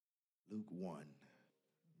Luke 1,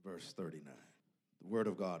 verse 39. The word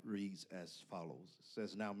of God reads as follows. It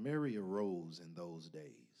says, "Now Mary arose in those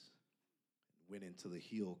days, and went into the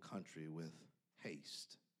hill country with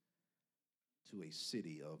haste to a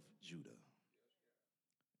city of Judah,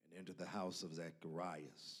 and entered the house of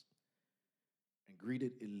Zacharias, and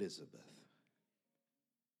greeted Elizabeth.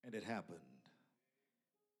 And it happened,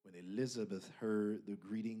 when Elizabeth heard the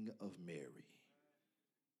greeting of Mary,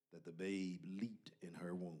 that the babe leaped in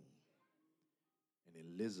her womb. And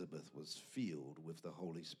Elizabeth was filled with the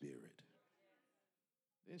Holy Spirit.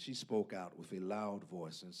 Then she spoke out with a loud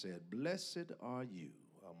voice and said, 'Blessed are you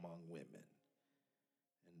among women,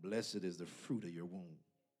 and blessed is the fruit of your womb.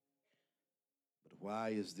 But why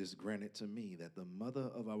is this granted to me, that the mother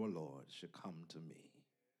of our Lord should come to me?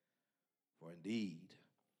 For indeed,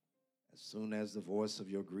 as soon as the voice of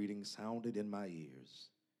your greeting sounded in my ears,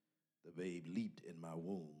 the babe leaped in my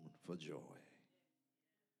womb for joy.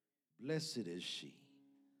 Blessed is she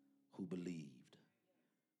who believed,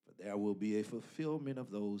 for there will be a fulfillment of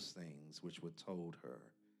those things which were told her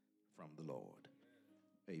from the Lord.'"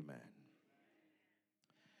 Amen.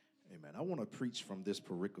 Amen. I want to preach from this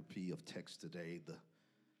pericope of text today, the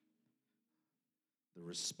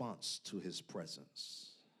response to his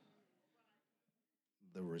presence.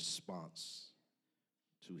 The response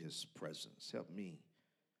to his presence. Help me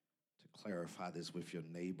to clarify this with your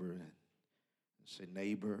neighbor and say,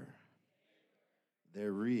 "Neighbor,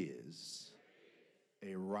 there is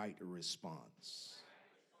a right response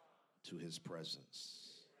to his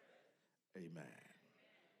presence." Amen.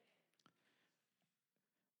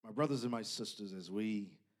 My brothers and my sisters, as we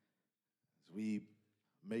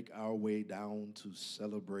make our way down to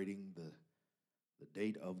celebrating the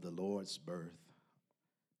date of the Lord's birth,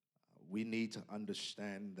 we need to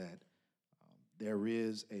understand that there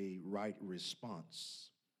is a right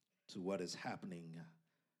response to what is happening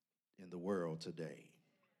in the world today.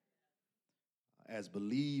 As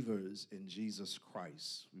believers in Jesus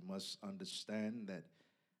Christ, we must understand that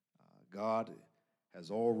God has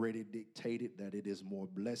already dictated that it is more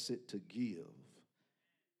blessed to give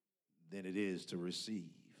than it is to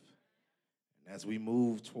receive. And as we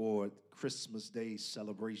move toward Christmas Day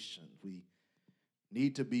celebration, we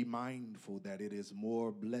need to be mindful that it is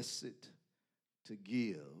more blessed to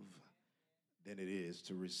give than it is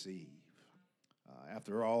to receive.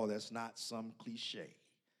 After all, that's not some cliche.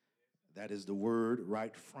 That is the word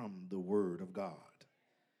right from the word of God.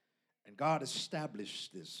 And God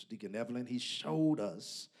established this, Deacon Evelyn. He showed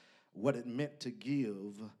us what it meant to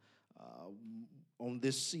give on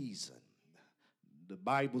this season. The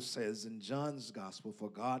Bible says in John's gospel, "For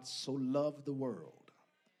God so loved the world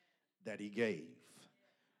that he gave."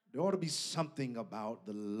 There ought to be something about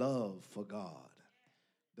the love for God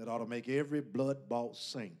that ought to make every blood-bought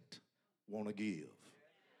saint want to give.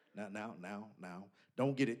 Now,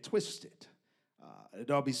 don't get it twisted.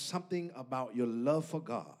 There ought to be something about your love for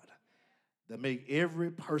God that make every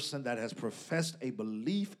person that has professed a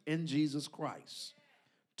belief in Jesus Christ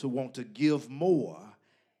to want to give more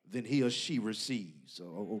than he or she receives.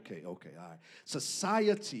 Okay, all right.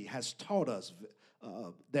 Society has taught us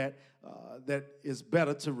that it's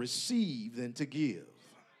better to receive than to give.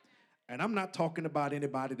 And I'm not talking about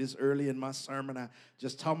anybody this early in my sermon. I'm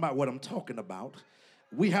just talking about what I'm talking about.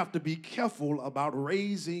 We have to be careful about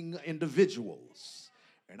raising individuals.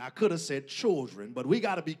 And I could have said children, but we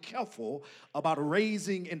got to be careful about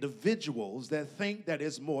raising individuals that think that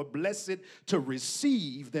it's more blessed to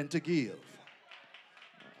receive than to give.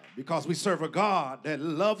 Because we serve a God that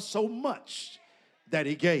loves so much that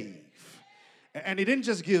he gave. And he didn't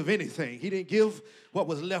just give anything. He didn't give what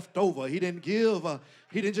was left over. He didn't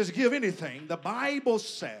just give anything. The Bible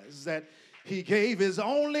says that he gave his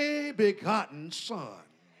only begotten son.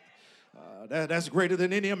 That's greater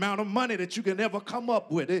than any amount of money that you can ever come up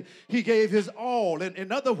with. He gave his all.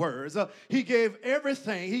 In other words, he gave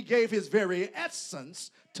everything. He gave his very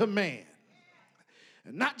essence to man.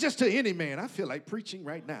 Not just to any man. I feel like preaching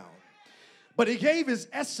right now. But he gave his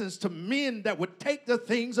essence to men that would take the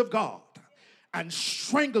things of God and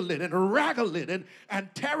strangle it and wrangle it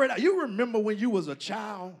and tear it out. You remember when you was a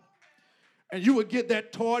child and you would get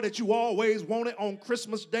that toy that you always wanted on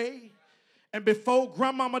Christmas Day? And before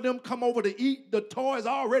grandmama them come over to eat, the toy is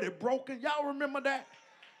already broken. Y'all remember that?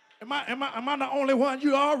 Am I the only one?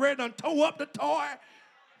 You already done tore up the toy?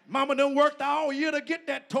 Mama done worked all year to get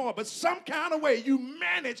that toy, but some kind of way you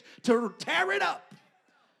managed to tear it up.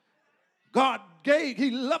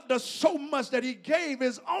 He loved us so much that he gave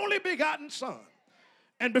his only begotten son.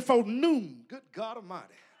 And before noon, good God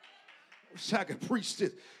Almighty, I wish I could preach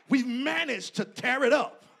this, we managed to tear it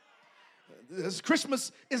up. This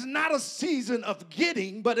Christmas is not a season of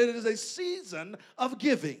getting, but it is a season of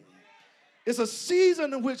giving. It's a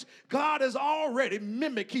season in which God has already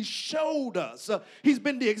mimicked. He showed us. He's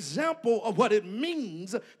been the example of what it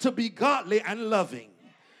means to be godly and loving.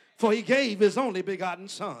 For he gave his only begotten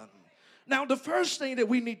son. Now, the first thing that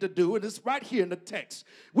we need to do, and it's right here in the text,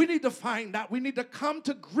 we need to find out, we need to come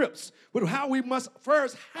to grips with how we must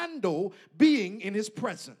first handle being in his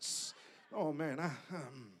presence. Oh, man,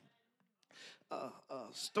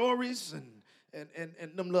 stories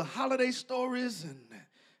and them little holiday stories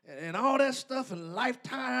and all that stuff and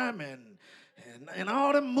Lifetime and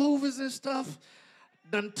all the movies and stuff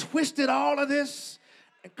done twisted all of this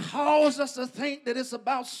and caused us to think that it's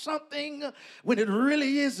about something when it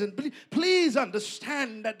really isn't. Please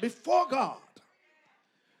understand that before God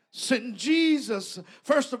sent Jesus,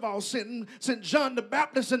 first of all, sent John the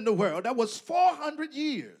Baptist in the world, that was 400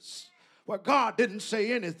 years where God didn't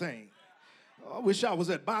say anything. I wish I was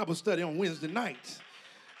at Bible study on Wednesday night.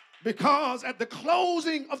 Because at the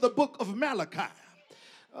closing of the book of Malachi,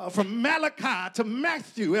 from Malachi to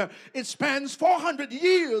Matthew, it spans 400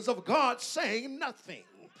 years of God saying nothing.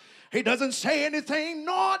 He doesn't say anything,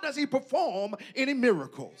 nor does he perform any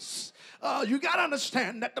miracles. You got to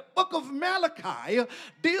understand that the book of Malachi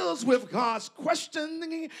deals with God's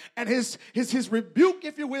questioning and his rebuke,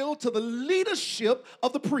 if you will, to the leadership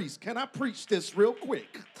of the priests. Can I preach this real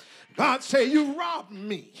quick? God say, you robbed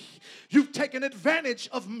me. You've taken advantage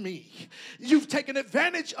of me. You've taken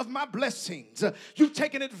advantage of my blessings. You've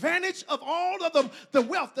taken advantage of all of the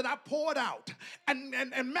wealth that I poured out. And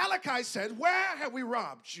Malachi said, where have we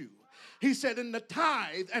robbed you? He said, in the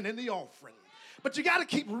tithe and in the offering. But you got to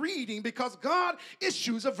keep reading because God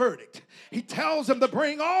issues a verdict. He tells them to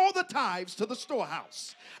bring all the tithes to the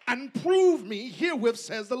storehouse and prove me herewith,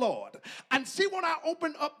 says the Lord. And see when I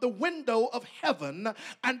open up the window of heaven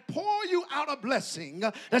and pour you out a blessing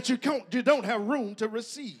that you don't have room to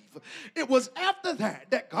receive. It was after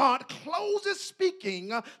that God closes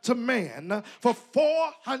speaking to man for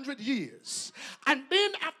 400 years. And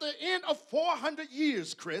then after the end of 400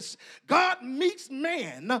 years, Chris, God meets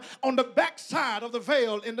man on the backside of the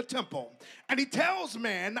veil in the temple. And he tells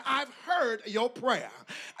man, I've heard your prayer.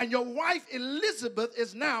 And your wife Elizabeth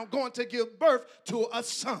is now going to give birth to a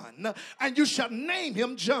son. And you shall name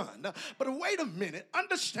him John. But wait a minute.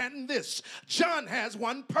 Understand this. John has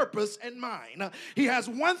one purpose in mind. He has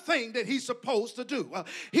one thing that he's supposed to do.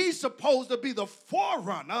 He's supposed to be the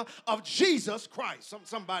forerunner of Jesus Christ.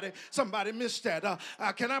 Somebody missed that.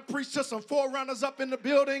 Can I preach to some forerunners up in the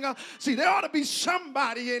building? See, there ought to be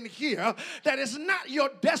somebody in here that is not your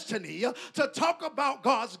destiny to talk about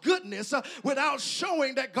God's goodness without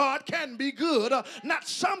showing that God can be good, not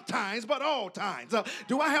sometimes, but all times.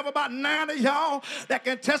 Do I have about 9 of y'all that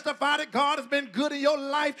can testify that God has been good in your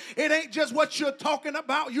life? It ain't just what you're talking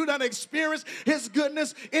about. You done experienced his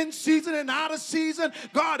goodness in season and out of season.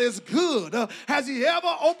 God is good. Has he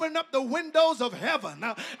ever opened up the windows of heaven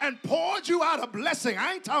and poured you out a blessing?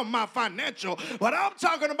 I ain't talking about financial, but I'm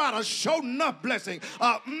talking about a showing up blessing,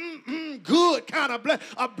 good kind of blessing,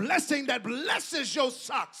 a blessing that blesses your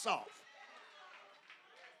socks off.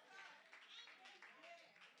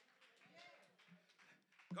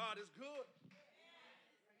 God is good. He's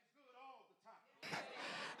good all the time.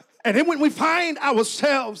 And then when we find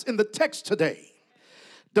ourselves in the text today,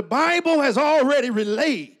 the Bible has already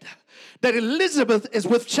relayed that Elizabeth is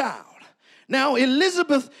with child. Now,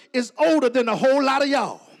 Elizabeth is older than a whole lot of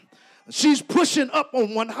y'all. She's pushing up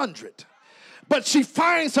on 100. But she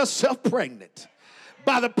finds herself pregnant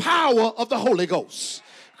by the power of the Holy Ghost.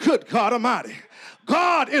 Good God Almighty.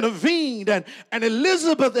 God intervened and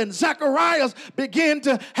Elizabeth and Zacharias began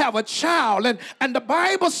to have a child. And the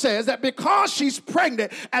Bible says that because she's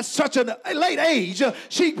pregnant at such a late age,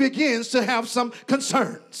 she begins to have some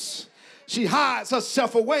concerns. She hides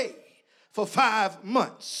herself away for 5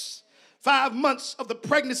 months. 5 months of the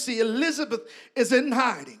pregnancy, Elizabeth is in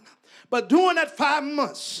hiding. But during that 5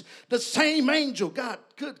 months, the same angel,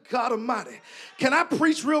 good God Almighty. Can I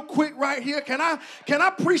preach real quick right here? Can I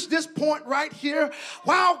preach this point right here?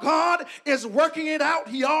 While God is working it out,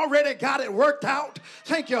 he already got it worked out.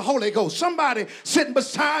 Thank you, Holy Ghost. Somebody sitting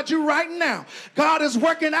beside you right now. God is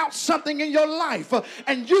working out something in your life,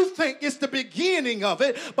 and you think it's the beginning of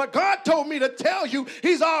it, but God told me to tell you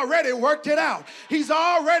he's already worked it out. He's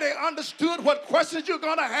already understood what questions you're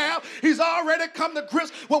going to have. He's already come to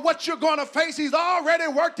grips with what you're going to face. He's already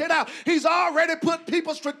worked it out. He's already put people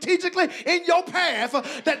people strategically in your path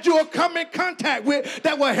that you will come in contact with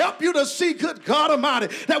that will help you to see, good God Almighty,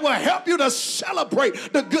 that will help you to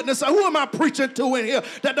celebrate the goodness of, who am I preaching to in here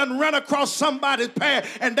that done run across somebody's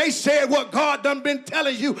path and they said what God done been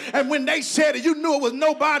telling you, and when they said it, you knew it was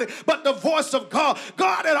nobody but the voice of God.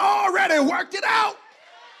 God had already worked it out.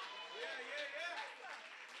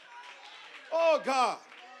 Oh, God.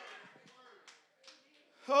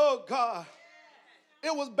 Oh, God.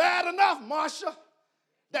 It was bad enough, Marsha,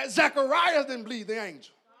 that Zacharias didn't believe the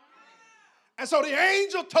angel. And so the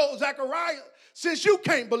angel told Zacharias, since you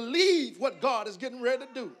can't believe what God is getting ready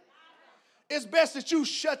to do, it's best that you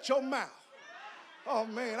shut your mouth. Oh,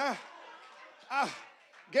 man.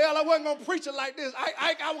 Gail, I wasn't going to preach it like this.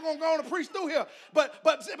 I was going to go on and preach through here. But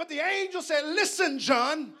the angel said, listen,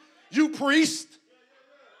 John, you priest,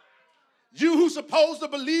 you who's supposed to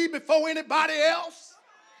believe before anybody else,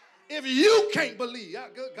 if you can't believe,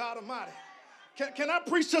 good God Almighty, can I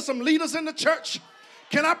preach to some leaders in the church?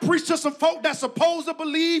 Can I preach to some folk that's supposed to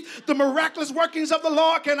believe the miraculous workings of the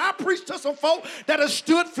Lord? Can I preach to some folk that have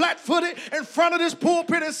stood flat-footed in front of this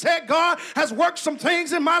pulpit and said, God has worked some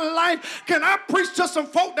things in my life? Can I preach to some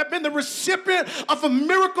folk that have been the recipient of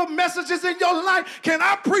miracle messages in your life? Can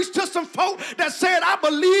I preach to some folk that said, I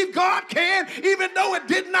believe God can, even though it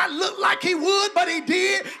did not look like he would, but he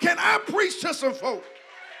did? Can I preach to some folk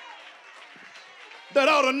that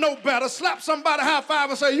ought to know better? Slap somebody high five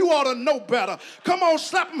and say, you ought to know better. Come on,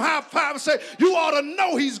 slap them high five and say, you ought to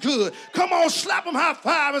know he's good. Come on, slap them high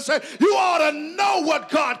five and say, you ought to know what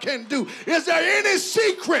God can do. Is there any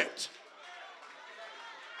secret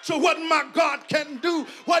to what my God can do,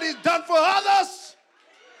 what he's done for others?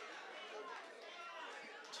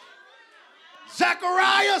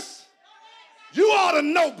 Zacharias, you ought to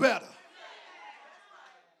know better.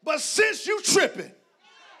 But since you tripping,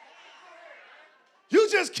 you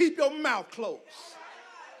just keep your mouth closed.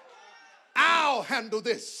 I'll handle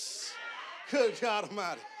this. Good God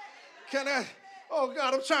Almighty. Can I? Oh,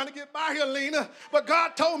 God, I'm trying to get by here, Lena. But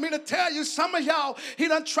God told me to tell you, some of y'all, he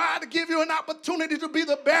done tried to give you an opportunity to be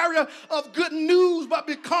the bearer of good news. But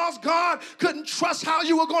because God couldn't trust how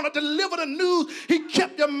you were going to deliver the news, he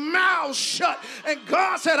kept your mouth shut. And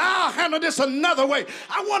God said, I'll handle this another way.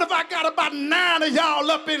 I wonder if I got about 9 of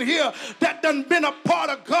y'all up in here that done been a part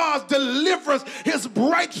of God's deliverance, his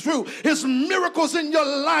breakthrough, his miracles in your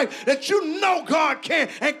life, that you know God can,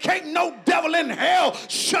 and can't no devil in hell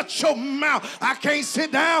shut your mouth. I can't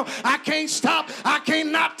sit down. I can't stop. I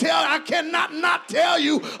cannot not tell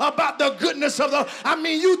you about the goodness of the,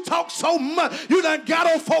 you talk so much. You done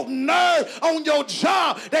got on folk nerve on your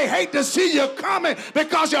job. They hate to see you coming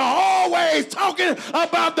because you're always talking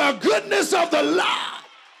about the goodness of the Lord.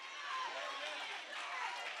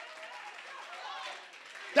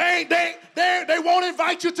 They won't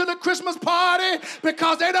invite you to the Christmas party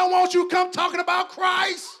because they don't want you to come talking about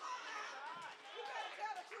Christ.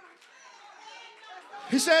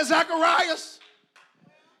 He says, Zacharias,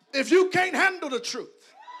 if you can't handle the truth,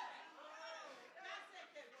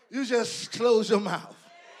 you just close your mouth.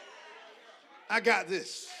 I got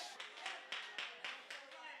this.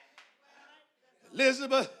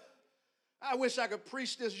 Elizabeth, I wish I could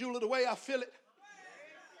preach this Eula the way I feel it.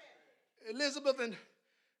 Elizabeth and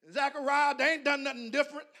Zachariah, they ain't done nothing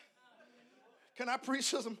different. Can I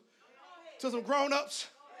preach to some grown-ups?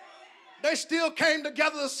 They still came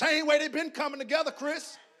together the same way they've been coming together,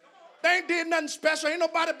 Chris. They ain't did nothing special. Ain't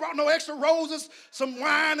nobody brought no extra roses, some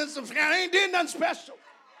wine, and some. They ain't did nothing special.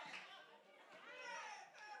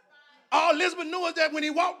 All Elizabeth knew is that when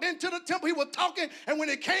he walked into the temple, he was talking, and when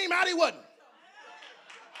he came out, he wasn't.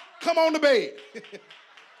 Come on to bed.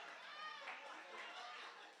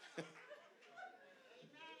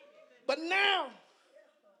 But now,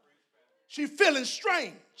 she's feeling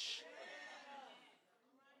strange.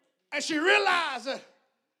 And she realized that,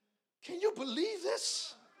 can you believe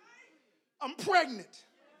this? I'm pregnant,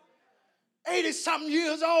 80-something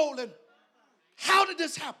years old, and how did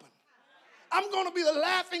this happen? I'm going to be the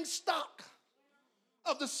laughing stock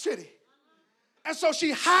of the city. And so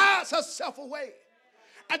she hides herself away.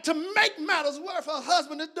 And to make matters worse, her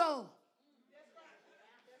husband is dumb.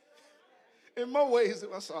 In more ways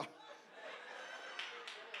than I saw.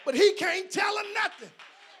 But he can't tell her nothing.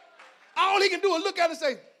 All he can do is look at her and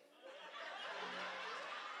say,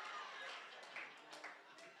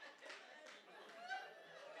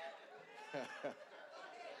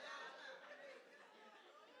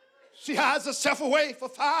 she hides herself away for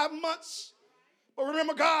 5 months. But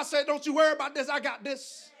remember, God said, don't you worry about this. I got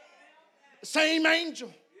this. The same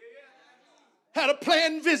angel had a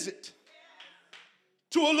planned visit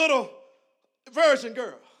to a little virgin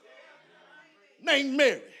girl named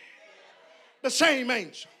Mary. The same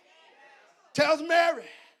angel tells Mary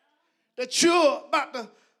that you're about to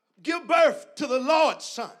give birth to the Lord's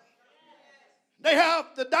son. They have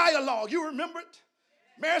the dialogue. You remember it?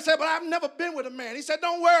 Mary said, but I've never been with a man. He said,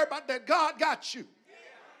 don't worry about that. God got you.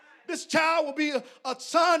 This child will be a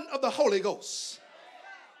son of the Holy Ghost.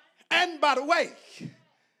 And by the way,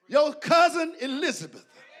 your cousin Elizabeth,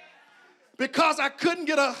 because I couldn't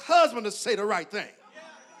get her husband to say the right thing,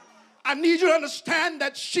 I need you to understand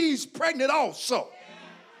that she's pregnant also.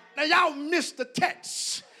 Now, y'all missed the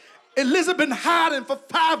text. Elizabeth been hiding for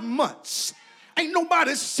 5 months. Ain't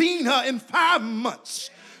nobody seen her in 5 months.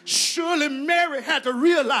 Surely Mary had to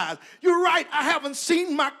realize, you're right, I haven't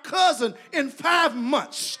seen my cousin in 5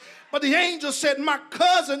 months. But the angel said, my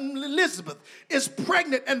cousin Elizabeth is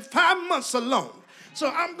pregnant and 5 months alone. So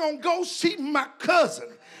I'm going to go see my cousin.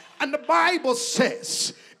 And the Bible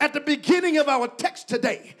says, at the beginning of our text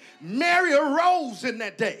today, Mary arose in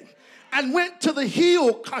that day and went to the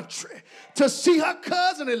hill country to see her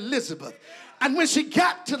cousin Elizabeth. And when she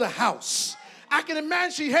got to the house, I can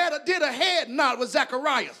imagine she did a head nod with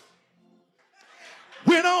Zacharias.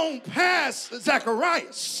 Went on past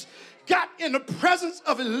Zacharias, got in the presence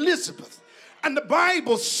of Elizabeth. And the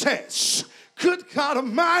Bible says, good God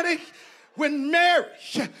Almighty, when Mary,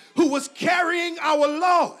 who was carrying our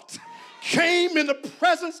Lord, came in the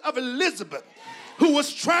presence of Elizabeth, who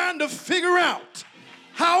was trying to figure out,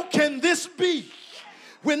 how can this be?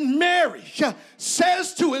 When Mary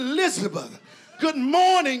says to Elizabeth, good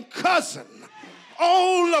morning, cousin,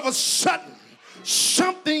 all of a sudden,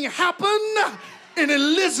 something happened in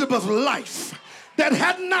Elizabeth's life that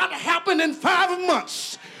had not happened in 5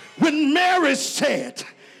 months. When Mary said,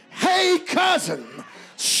 hey, cousin,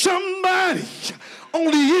 somebody on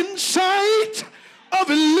the inside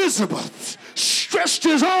of Elizabeth stretched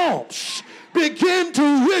his arms, began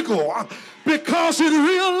to wiggle, because it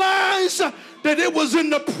realized that it was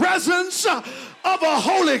in the presence of a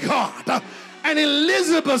holy God. And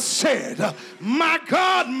Elizabeth said, my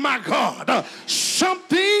God,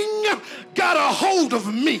 something got a hold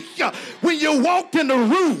of me. When you walked in the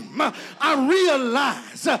room, I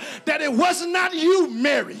realized that it was not you,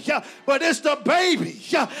 Mary, but it's the baby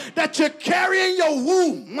that you carry in your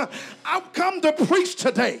womb. I've come to preach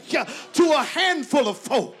today to a handful of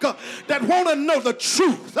folk that want to know the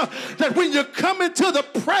truth, that when you come into the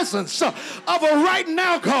presence of a right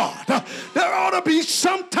now God, there ought to be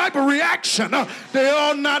some type of reaction. There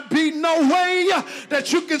ought not be no way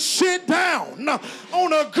that you can sit down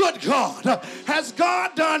on a good God. Has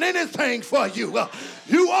God done anything for you?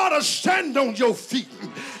 You ought to stand on your feet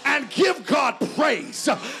and give God praise.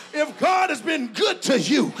 If God has been good to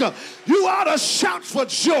you, you ought to shout for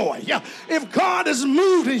joy. If God has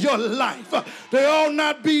moved in your life, there ought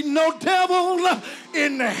not be no devil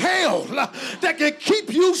in hell that can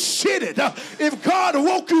keep you seated. If God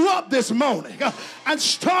woke you up this morning and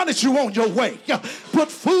started you on your way,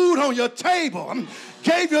 put food on your table,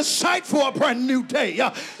 gave you sight for a brand new day,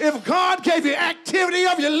 if God gave you activity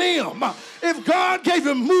of your limb, if God gave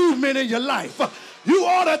you movement in your life, you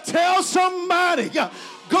ought to tell somebody,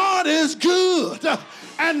 God is good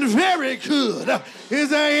and very good. Is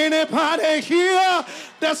there anybody here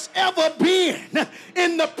that's ever been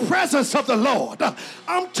in the presence of the Lord?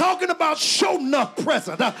 I'm talking about showing enough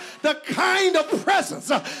presence, the kind of presence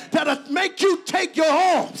that'll make you take your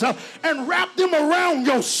arms and wrap them around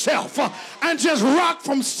yourself and just rock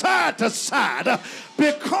from side to side,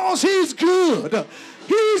 because he's good.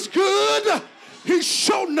 He's good. He's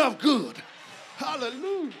sure enough good.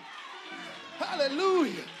 Hallelujah.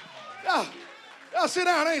 Hallelujah. Y'all sit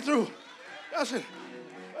down. I ain't through. Y'all sit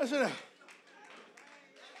down.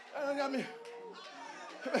 That got me.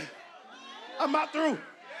 I'm about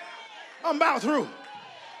through.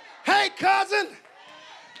 Hey, cousin.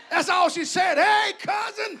 That's all she said. Hey,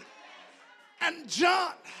 cousin. And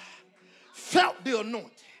John felt the anointing.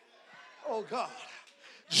 Oh, God.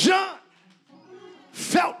 John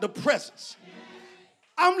felt the presence.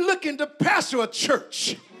 I'm looking to pastor a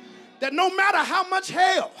church that no matter how much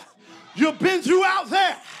hell you've been through out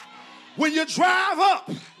there, when you drive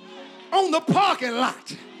up on the parking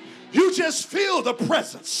lot, you just feel the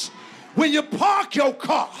presence. When you park your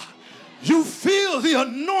car, you feel the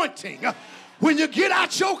anointing. When you get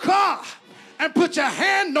out your car and put your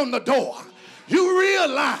hand on the door, you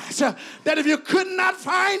realize that if you could not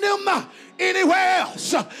find him anywhere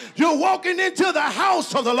else, you're walking into the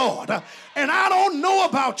house of the Lord. And I don't know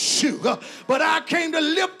about you, but I came to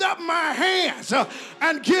lift up my hands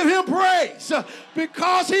and give him praise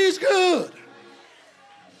because he's good.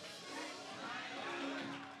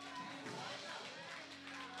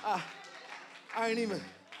 I ain't even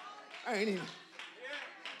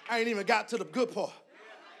I ain't even got to the good part.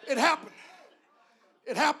 It happened.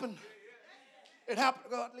 It happened. It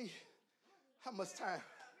happened. God, Lee, how much time?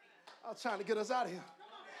 I was trying to get us out of here.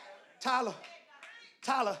 Tyler,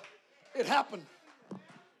 it happened.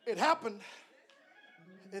 It happened.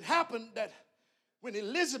 It happened that when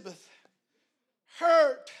Elizabeth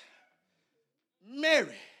heard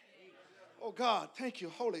Mary, oh God, thank you,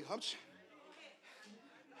 Holy Ghost.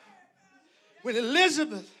 When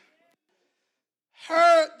Elizabeth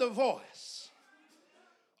heard the voice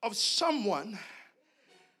of someone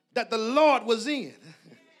that the Lord was in.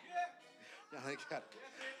 Y'all ain't got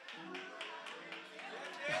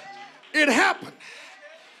it. It happened.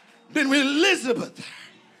 Then when Elizabeth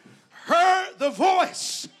heard the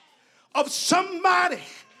voice of somebody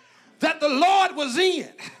that the Lord was in.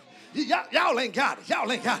 Y'all ain't got it.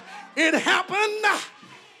 Y'all ain't got it. It happened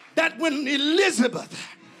that when Elizabeth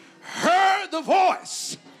heard the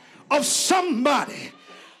voice of somebody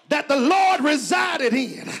that the Lord resided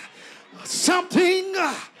in, something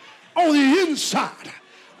on the inside.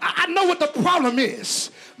 I know what the problem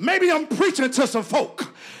is. Maybe I'm preaching to some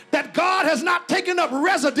folk that God has not taken up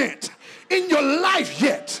resident in your life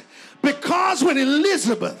yet, because when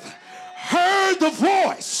Elizabeth heard the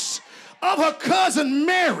voice of her cousin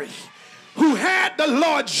Mary, who had the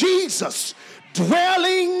Lord Jesus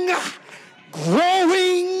dwelling,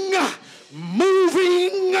 growing,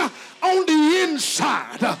 moving on the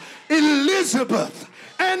inside, Elizabeth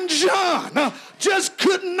and John just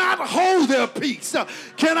could not hold their peace.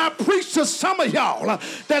 Can I preach to some of y'all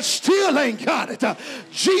that still ain't got it?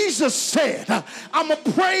 Jesus said, I'm going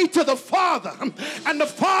to pray to the Father, and the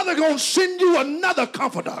Father going to send you another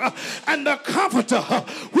comforter, and the comforter,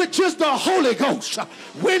 which is the Holy Ghost,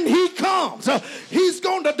 when he comes, he's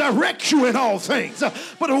going to direct you in all things.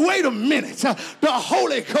 But wait a minute, the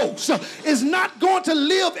Holy Ghost is not going to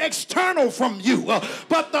live external from you,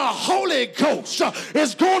 but the Holy Ghost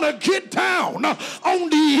is going to get down on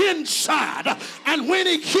the inside. And when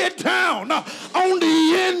he get down on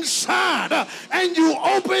the inside and you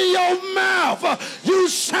open your mouth, you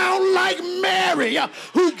sound like Mary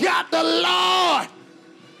who got the Lord.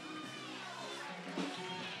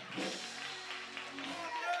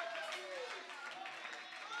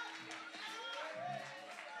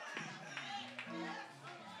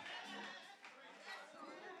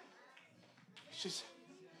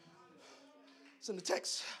 It's in the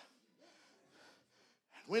text.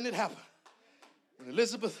 When it happened, when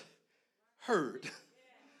Elizabeth heard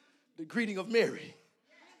the greeting of Mary,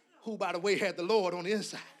 who, by the way, had the Lord on the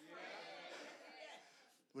inside.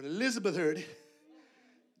 When Elizabeth heard it,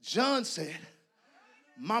 John said,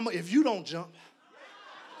 Mama, if you don't jump,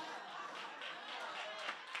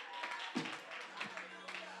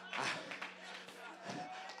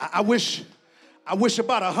 I wish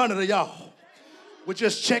about 100 of y'all would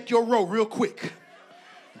just check your row real quick.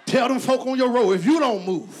 Tell them folk on your row, if you don't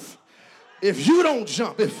move, if you don't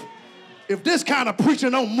jump, if this kind of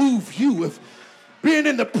preaching don't move you, if being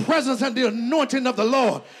in the presence and the anointing of the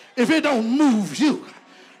Lord, if it don't move you,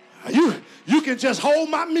 you can just hold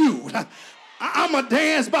my mute. I'm going to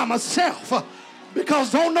dance by myself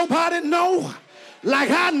because don't nobody know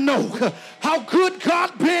like I know how good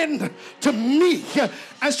God been to me.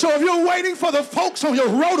 And so if you're waiting for the folks on your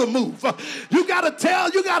road to move, you got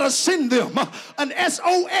to send them an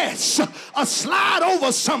SOS, a slide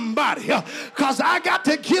over somebody, because I got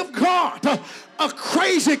to give God a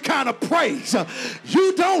crazy kind of praise.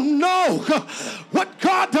 You don't know what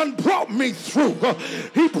God done brought me through.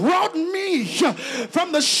 He brought me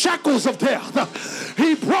from the shackles of death.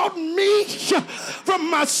 He brought me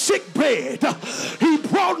from my sick bed. He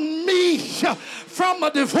brought me from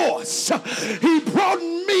a divorce. He brought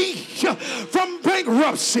me from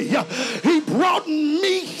bankruptcy. He brought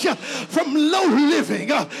me from low living.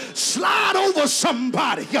 Slide over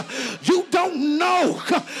somebody. You don't know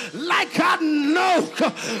like I know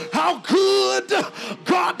how good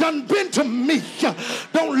God done been to me.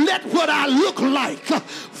 Don't let what I look like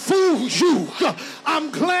fool you.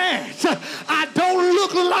 I'm glad I don't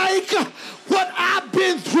look like what I've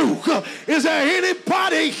been through. Is there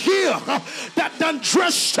anybody here that done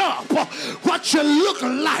dressed up what you look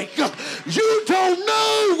like? You don't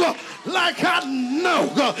know like I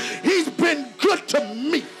know. He's been good to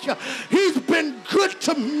me. He's been good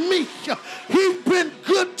to me. He's been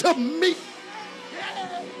good to me.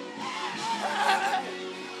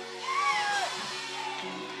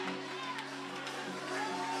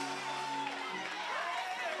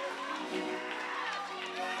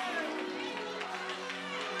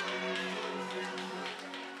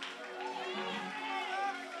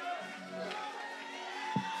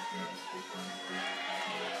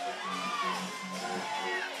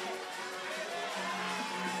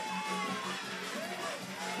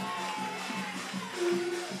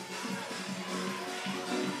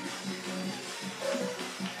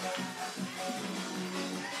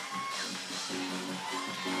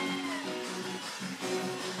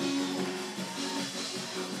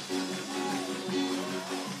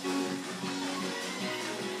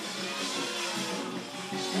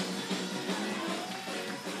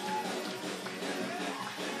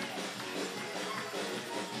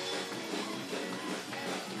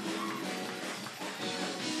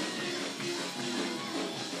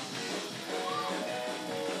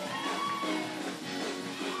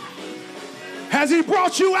 Has he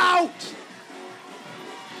brought you out?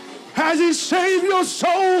 Has he saved your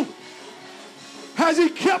soul? Has he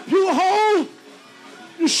kept you whole?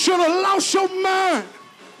 You should have lost your mind,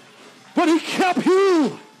 but he kept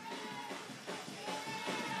you.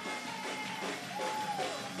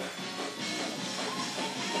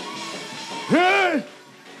 Hey.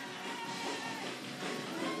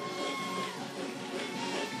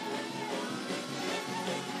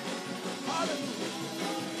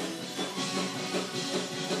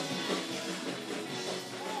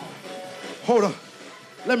 Hold on.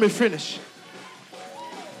 Let me finish.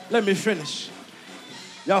 Let me finish.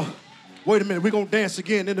 Y'all, wait a minute. We're going to dance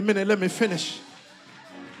again in a minute. Let me finish.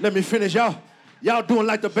 Let me finish. Y'all doing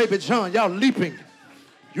like the baby John. Y'all leaping.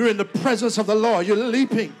 You're in the presence of the Lord. You're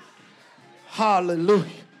leaping. Hallelujah.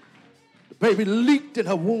 The baby leaped in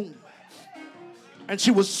her womb. And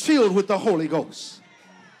she was filled with the Holy Ghost.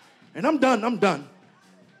 And I'm done.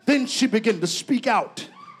 Then she began to speak out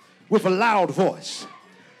with a loud voice.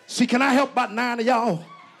 See, can I help about 9 of y'all?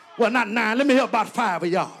 Well, not 9. Let me help about 5 of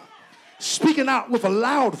y'all. Speaking out with a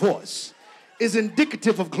loud voice is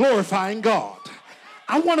indicative of glorifying God.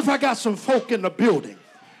 I wonder if I got some folk in the building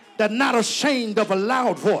that are not ashamed of a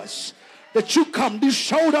loud voice, that you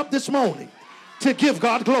showed up this morning to give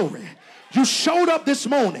God glory. You showed up this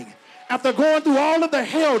morning after going through all of the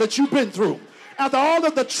hell that you've been through, after all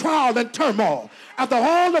of the trial and turmoil, after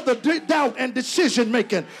all of the doubt and decision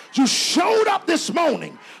making. You showed up this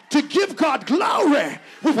morning to give God glory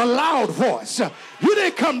with a loud voice. You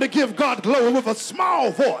didn't come to give God glory with a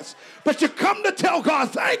small voice, but you come to tell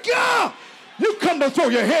God, thank you. You come to throw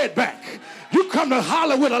your head back. You come to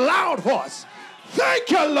holler with a loud voice.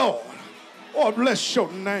 Thank you, Lord. Oh, bless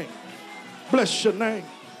your name. Bless your name.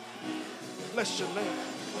 Bless your name.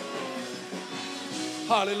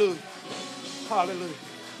 Hallelujah. Hallelujah.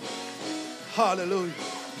 Hallelujah.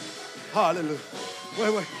 Hallelujah.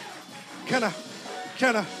 Wait. Can I?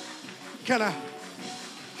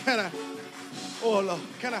 Oh, Lord.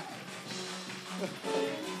 Can I?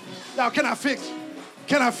 Now, can I fix?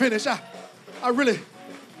 Can I finish? It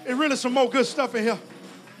really some more good stuff in here.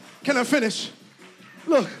 Can I finish?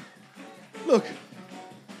 Look.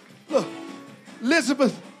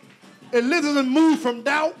 Elizabeth moved from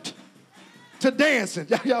doubt to dancing.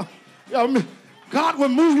 Y'all, God will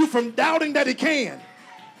move you from doubting that he can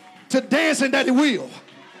to dancing that he will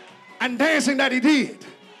and dancing that he did.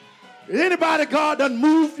 Anybody God done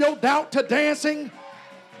move your doubt to dancing,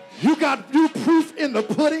 you got you proof in the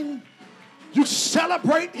pudding. You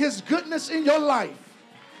celebrate his goodness in your life.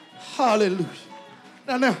 Hallelujah.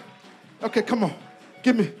 Now. Okay, come on.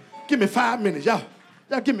 Give me 5 minutes. Y'all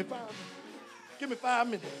give me 5 minutes. Give me 5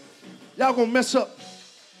 minutes. Y'all gonna mess up.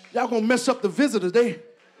 Y'all gonna mess up the visitors.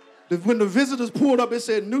 When the visitors pulled up, it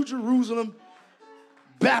said New Jerusalem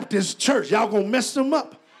Baptist Church. Y'all gonna mess them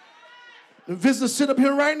up. The visitors sit up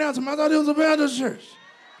here right now. I thought it was a Baptist church.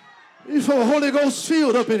 You feel the Holy Ghost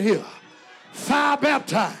filled up in here. Fire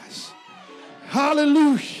baptized.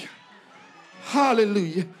 Hallelujah.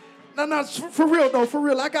 Hallelujah. Now, for real though, for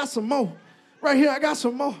real, I got some more. Right here, I got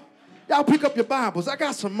some more. Y'all pick up your Bibles. I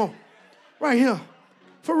got some more. Right here.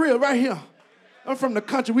 For real, right here. I'm from the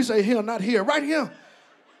country. We say here, not here. Right here.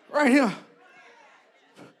 Right here.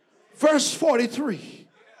 Verse 43.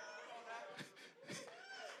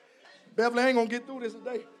 Beverly ain't going to get through this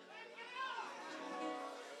today.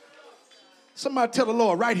 Somebody tell the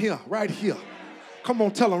Lord, right here, right here. Come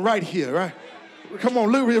on, tell him right here, right? Come on,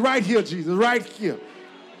 look right here, Jesus, right here.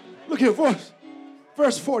 Look here,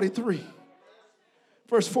 verse 43.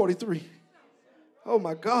 Verse 43. Oh,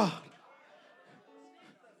 my God.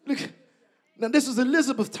 Look. Now, this is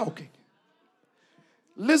Elizabeth talking.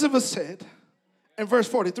 Elizabeth said, in verse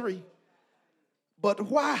 43, but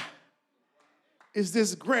why is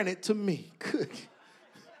this granted to me? Good.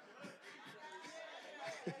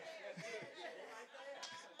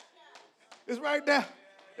 It's right there.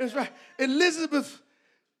 It's right. Elizabeth,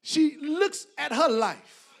 she looks at her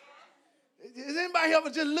life. Has anybody ever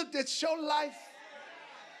just looked at your life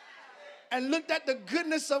and looked at the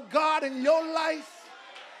goodness of God in your life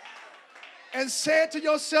and said to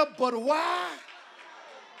yourself, but why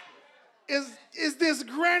is this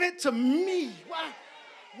granted to me?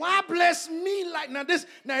 Why bless me like now?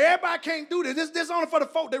 Now everybody can't do this. This only for the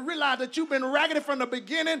folk that realize that you've been raggedy from the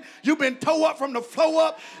beginning. You've been toe up from the flow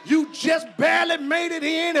up. You just barely made it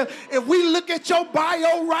in. If we look at your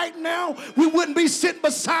bio right now, we wouldn't be sitting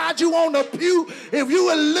beside you on the pew. If you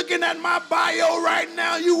were looking at my bio right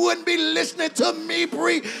now, you wouldn't be listening to me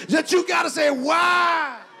preach. That you got to say,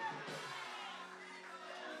 why?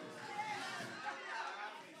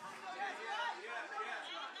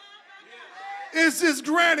 Is this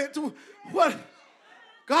granted to what?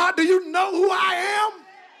 God, do you know who I am?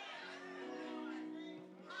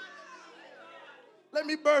 Let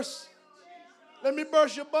me burst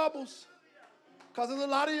your bubbles. Because there's a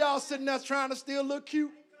lot of y'all sitting there trying to still look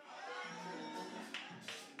cute.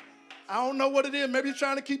 I don't know what it is. Maybe you're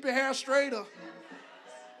trying to keep your hair straight or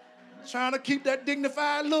trying to keep that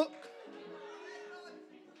dignified look.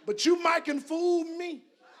 But you might can fool me.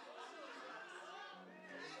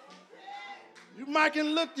 You might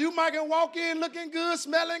can walk in looking good,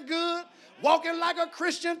 smelling good, walking like a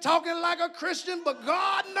Christian, talking like a Christian, but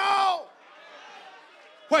God knows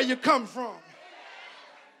where you come from.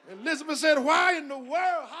 Elizabeth said, why in the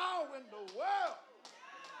world? How in the world?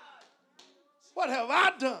 What have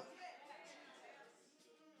I done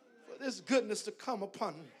for this goodness to come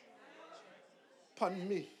upon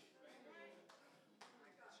me?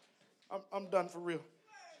 I'm done for real.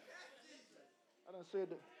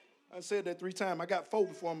 I said that 3 times. I got 4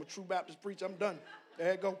 before I'm a true Baptist preacher. I'm done.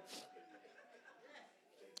 There you go.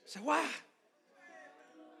 I said, why?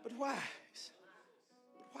 But why?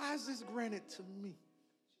 Why is this granted to me?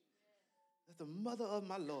 That the mother of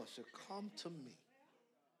my Lord should come to me.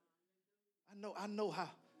 I know how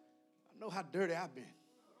dirty I've been.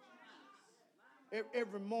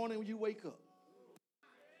 Every morning you wake up.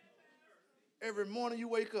 Every morning you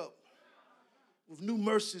wake up with new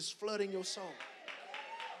mercies flooding your soul.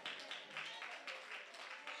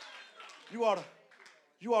 You ought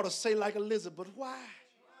to say like Elizabeth, why?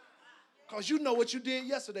 Because you know what you did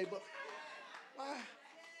yesterday, but why?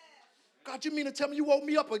 God, you mean to tell me you woke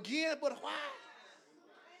me up again? But why?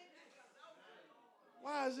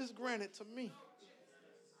 Why is this granted to me?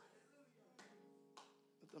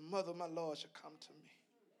 That the mother of my Lord should come to me.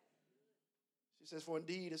 She says, for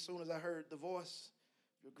indeed, as soon as I heard the voice,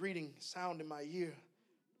 your greeting sound in my ear,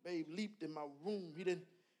 the babe leaped in my womb. He didn't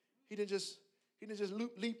just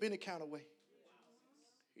leap any kind of way.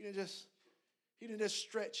 He didn't just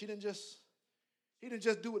stretch. He didn't just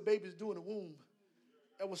do what babies do in the womb.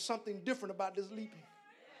 There was something different about this leaping.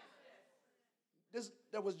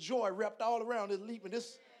 There was joy wrapped all around this leaping.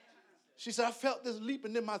 She said, I felt this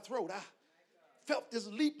leaping in my throat. I felt this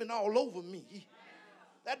leaping all over me.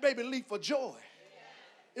 That baby leaped for joy.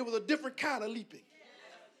 It was a different kind of leaping.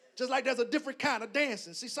 Just like there's a different kind of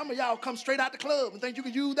dancing. See, some of y'all come straight out the club and think you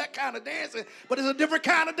can use that kind of dancing, but it's a different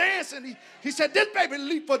kind of dancing. He said, this baby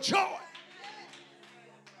leaped for joy.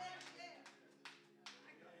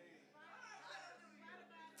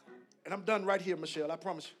 And I'm done right here, Michelle, I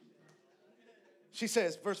promise you. She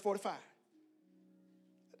says, verse 45.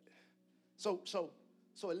 So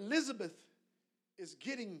Elizabeth is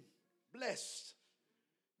getting blessed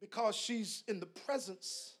because she's in the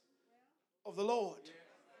presence of the Lord,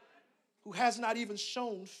 who has not even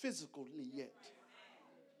shown physically yet.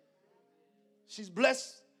 She's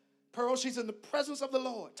blessed, Pearl. She's in the presence of the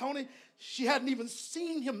Lord. Tony, she hadn't even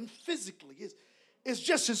seen him physically. It's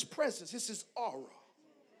just his presence. It's his aura.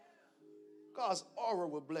 God's aura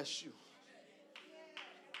will bless you.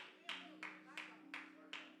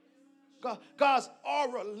 God's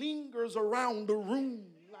aura lingers around the room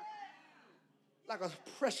like a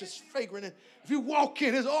precious fragrance. And if you walk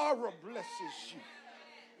in, his aura blesses you.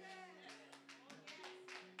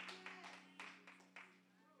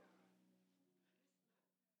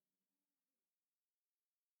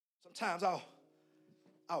 Sometimes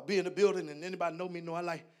I'll be in the building, and anybody know me know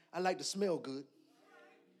I like to smell good.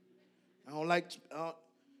 I don't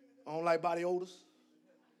like body odors.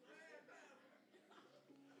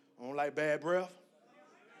 I don't like bad breath.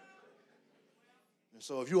 And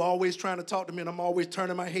so if you're always trying to talk to me and I'm always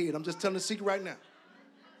turning my head, I'm just telling the secret right now.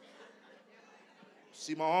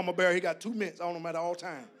 See my armor bearer, he got 2 minutes on him at all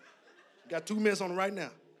times. He got 2 minutes on him right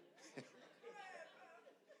now.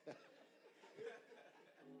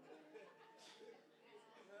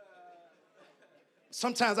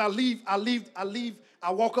 Sometimes I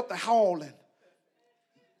walk up the hall and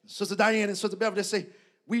Sister Diane and Sister Beverly, they say,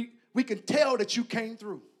 we can tell that you came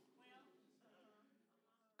through.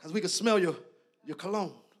 Because we can smell your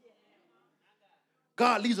cologne.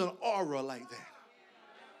 God leaves an aura like that.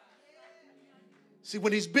 See,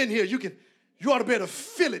 when he's been here, you ought to be able to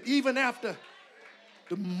feel it even after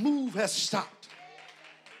the move has stopped.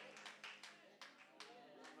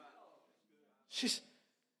 She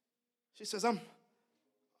says,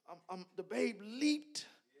 the babe leaped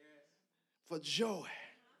for joy.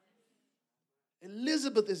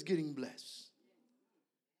 Elizabeth is getting blessed.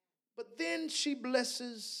 But then she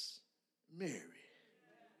blesses Mary.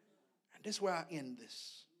 And this is where I end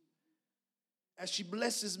this. As she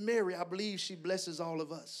blesses Mary, I believe she blesses all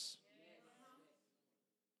of us.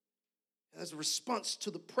 As a response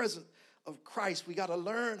to the presence of Christ, we got to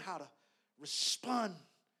learn how to respond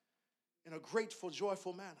in a grateful,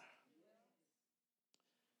 joyful manner.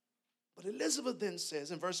 But Elizabeth then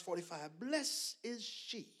says in verse 45, blessed is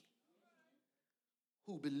she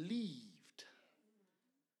who believed,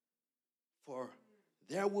 for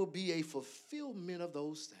there will be a fulfillment of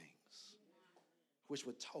those things which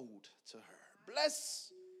were told to her.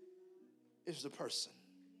 Blessed is the person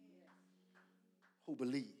who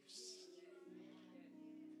believes.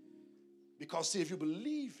 Because see, if you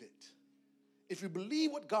believe it, if you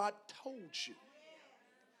believe what God told you,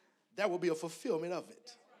 there will be a fulfillment of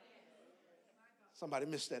it. Somebody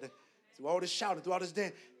missed that. Through all this shouting, through all this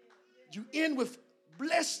dance, you end with,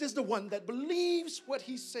 blessed is the one that believes what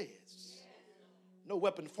he says. No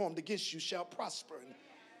weapon formed against you shall prosper, and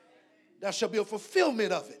there shall be a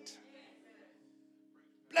fulfillment of it.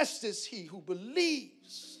 Blessed is he who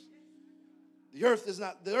believes. The earth is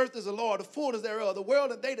the Lord, the fullness thereof, the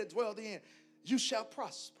world and they that dwell therein. You shall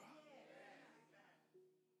prosper.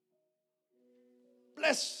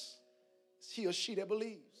 Blessed is he or she that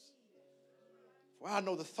believes. For I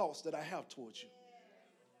know the thoughts that I have towards you.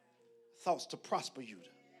 Thoughts to prosper you.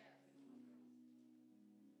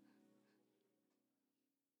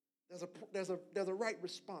 There's a right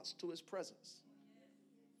response to his presence.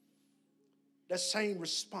 That same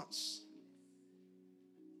response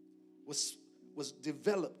was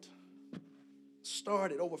developed,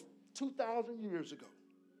 started over 2,000 years ago.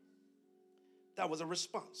 That was a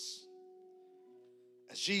response.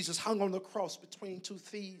 As Jesus hung on the cross between two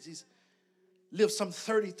thieves, he's lived some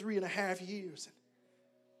 33 and a half years.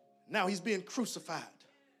 And now he's being crucified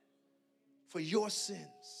for your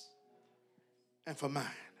sins and for mine.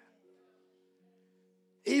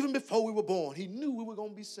 Even before we were born, he knew we were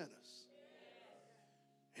going to be sinners.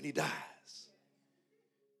 And he dies.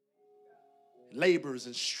 Labors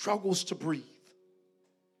and struggles to breathe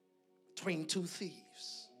between two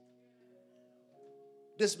thieves.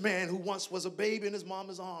 This man who once was a baby in his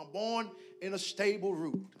mama's arm, born in a stable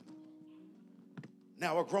root.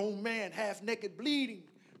 Now a grown man, half naked, bleeding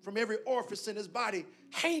from every orifice in his body,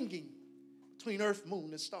 hanging between earth,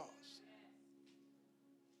 moon, and stars.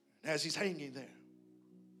 And as he's hanging there,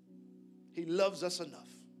 he loves us enough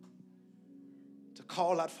to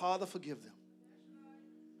call out, Father, forgive them,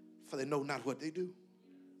 for they know not what they do.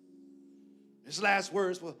 His last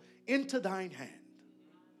words were, into thine hand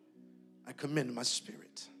I commend my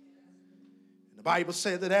spirit. And the Bible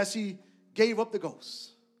said that as he gave up the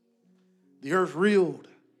ghost, the earth reeled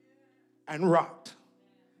and rocked,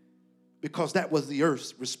 because that was the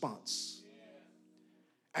earth's response.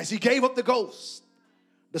 As he gave up the ghost,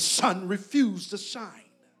 the sun refused to shine.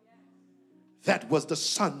 That was the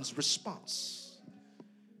sun's response.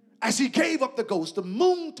 As he gave up the ghost, the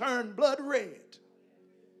moon turned blood red,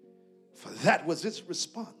 for that was its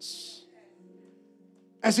response.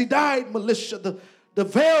 As he died, militia, the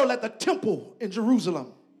veil at the temple in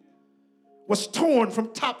Jerusalem was torn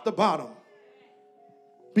from top to bottom,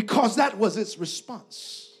 because that was its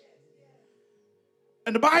response.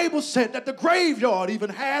 And the Bible said that the graveyard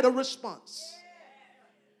even had a response.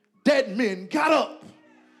 Dead men got up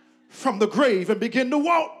from the grave and began to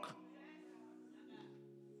walk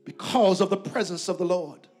because of the presence of the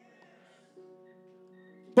Lord.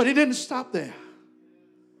 But he didn't stop there.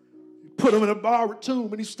 He put him in a borrowed tomb,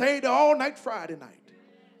 and he stayed there all night Friday night,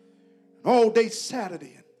 and all day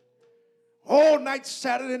Saturday, and all night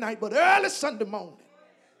Saturday night, but early Sunday morning,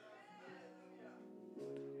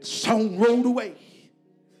 the stone rolled away.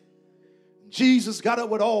 Jesus got up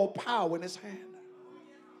with all power in his hand.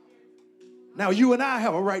 Now you and I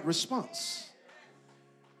have a right response.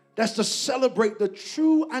 That's to celebrate the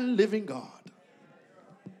true and living God.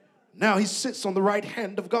 Now he sits on the right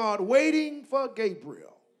hand of God, waiting for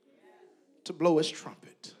Gabriel to blow his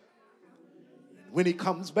trumpet. And when he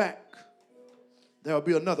comes back, there will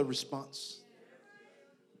be another response.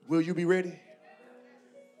 Will you be ready?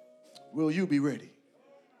 Will you be ready?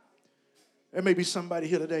 There may be somebody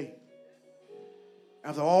here today,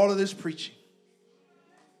 after all of this preaching,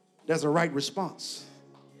 there's a right response.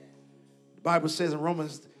 The Bible says in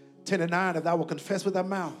Romans 10:9, if thou wilt confess with thy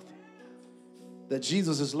mouth that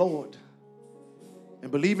Jesus is Lord,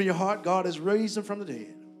 and believe in your heart God has raised him from the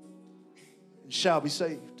dead, and shall be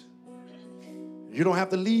saved. You don't have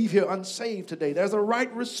to leave here unsaved today. There's a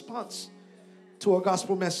right response to a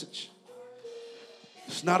gospel message.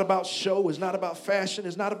 It's not about show. It's not about fashion.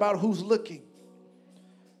 It's not about who's looking.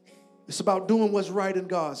 It's about doing what's right in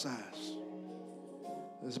God's eyes.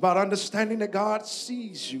 It's about understanding that God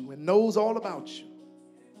sees you and knows all about you.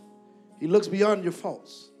 He looks beyond your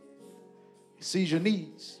faults. He sees your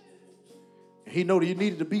needs. And he knows that you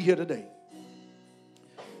needed to be here today.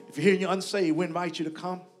 If you're here and you're unsaved, we invite you to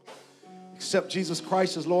come. accept Jesus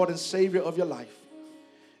Christ as Lord and Savior of your life.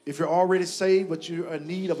 If you're already saved, but you're in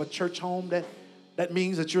need of a church home, that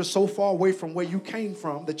means that you're so far away from where you came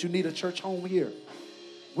from that you need a church home here.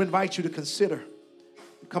 We invite you to consider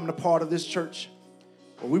becoming a part of this church.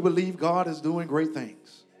 For we believe God is doing great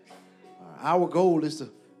things. Our goal is to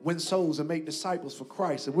win souls and make disciples for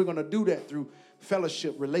Christ. And we're going to do that through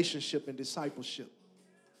fellowship, relationship, and discipleship.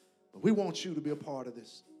 But we want you to be a part of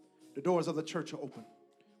this. The doors of the church are open.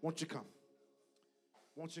 Won't you come?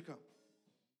 Won't you come?